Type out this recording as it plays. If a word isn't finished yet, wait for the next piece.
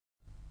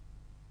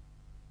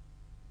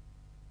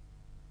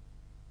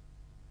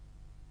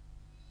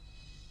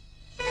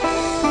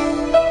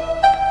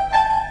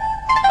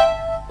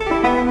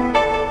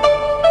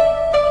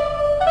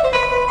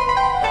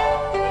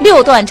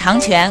6段长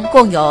拳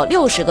共有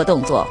60个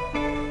动作，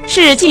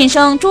是晋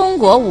升中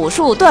国武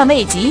术段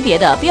位级别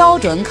的标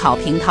准考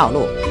评套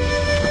路。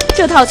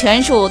这套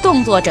拳术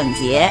动作整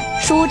洁、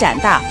舒展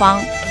大方、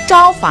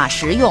招法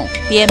实用、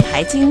编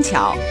排精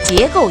巧、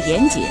结构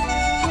严谨，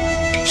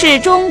是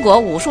中国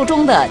武术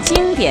中的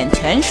经典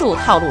拳术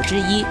套路之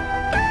一。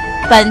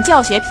本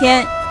教学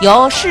片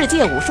由世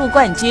界武术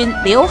冠军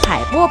刘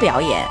海波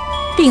表演，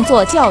并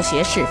做教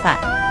学示范。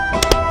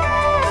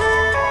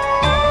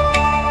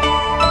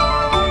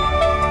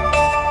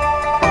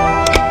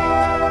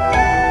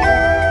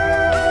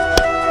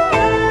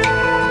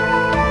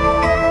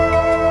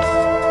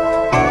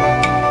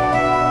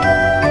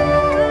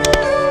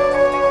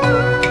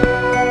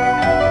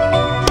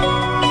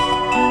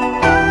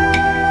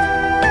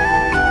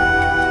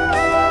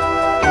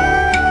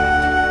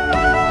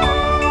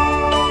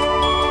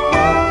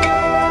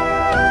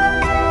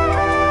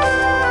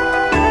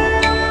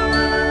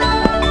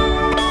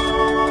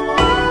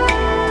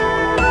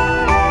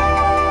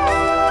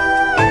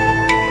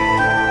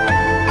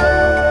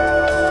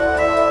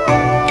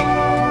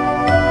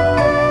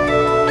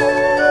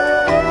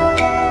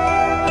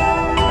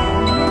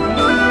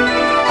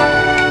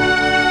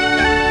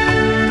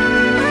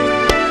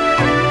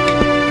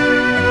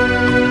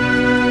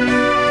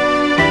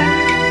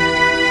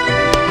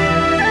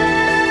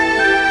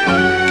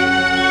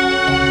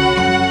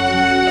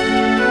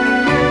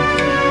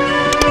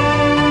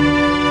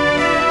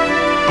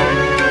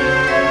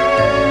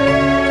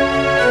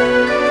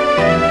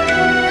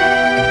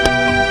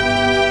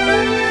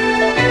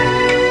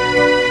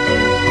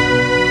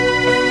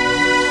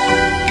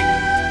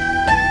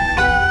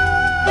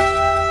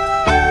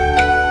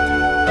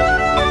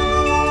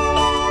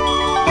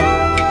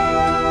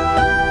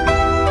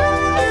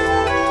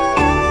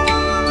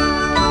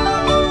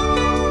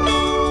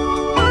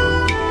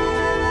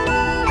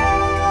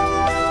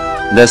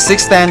The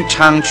 6-stand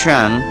Chang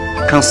Quan,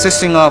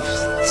 consisting of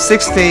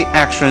 60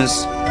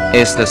 actions,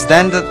 is the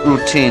standard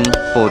routine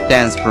for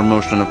dance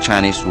promotion of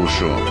Chinese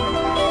Wushu.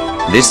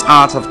 This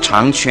art of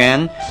Chang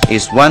Quan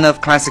is one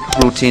of classic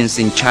routines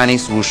in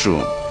Chinese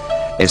Wushu.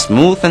 It's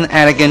smooth and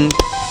elegant,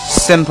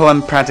 simple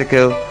and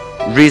practical,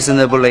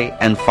 reasonably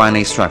and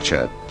finely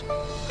structured.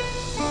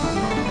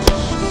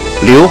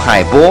 Liu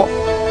Haibo,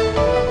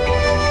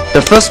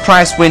 the first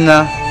prize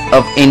winner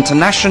of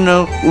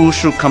international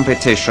Wushu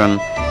competition,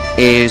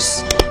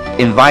 is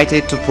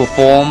invited to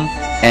perform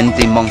and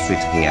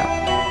demonstrate here.